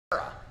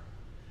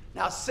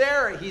Now,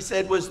 Sarah, he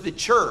said, was the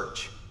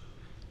church.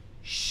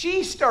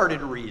 She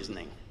started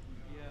reasoning.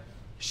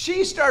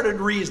 She started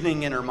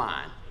reasoning in her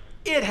mind.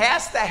 It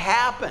has to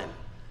happen,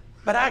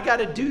 but I got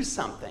to do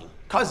something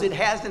because it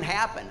hasn't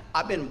happened.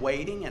 I've been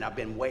waiting and I've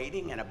been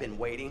waiting and I've been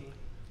waiting,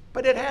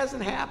 but it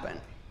hasn't happened.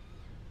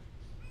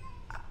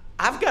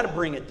 I've got to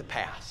bring it to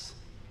pass.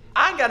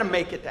 I got to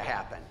make it to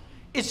happen.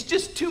 It's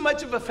just too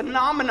much of a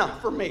phenomenon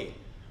for me.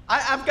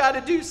 I've got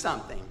to do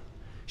something.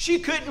 She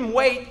couldn't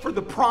wait for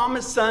the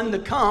promised son to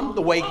come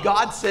the way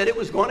God said it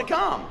was going to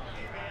come.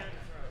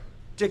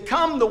 To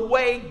come the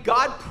way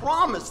God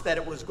promised that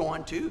it was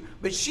going to,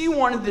 but she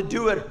wanted to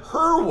do it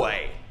her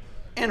way.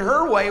 And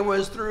her way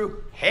was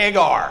through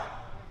Hagar.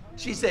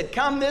 She said,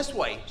 come this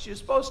way. She was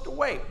supposed to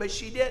wait, but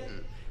she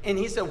didn't. And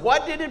he said,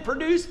 what did it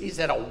produce? He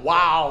said, a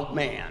wild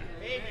man.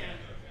 Amen.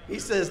 He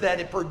says that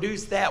it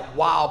produced that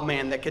wild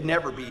man that could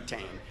never be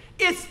tamed.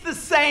 It's the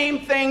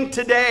same thing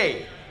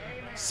today.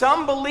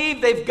 Some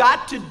believe they've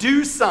got to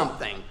do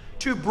something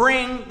to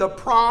bring the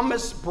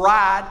promised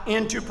bride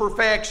into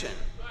perfection.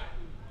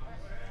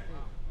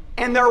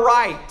 And they're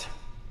right.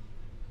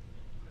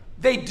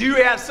 They do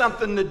have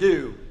something to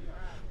do.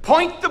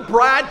 Point the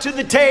bride to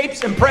the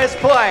tapes and press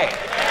play.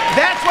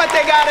 That's what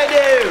they got to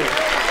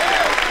do.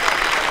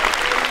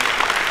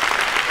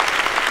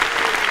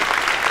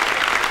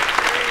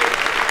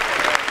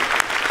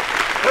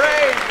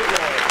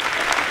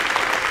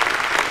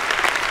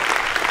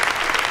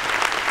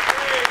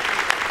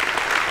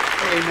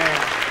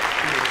 Amen.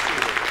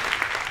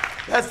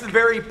 That's the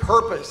very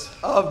purpose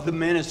of the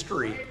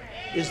ministry,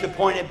 is to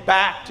point it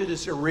back to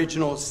this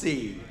original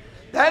seed.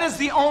 That is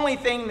the only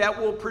thing that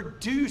will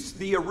produce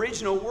the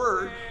original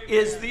word,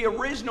 is the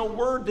original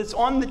word that's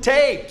on the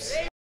tapes.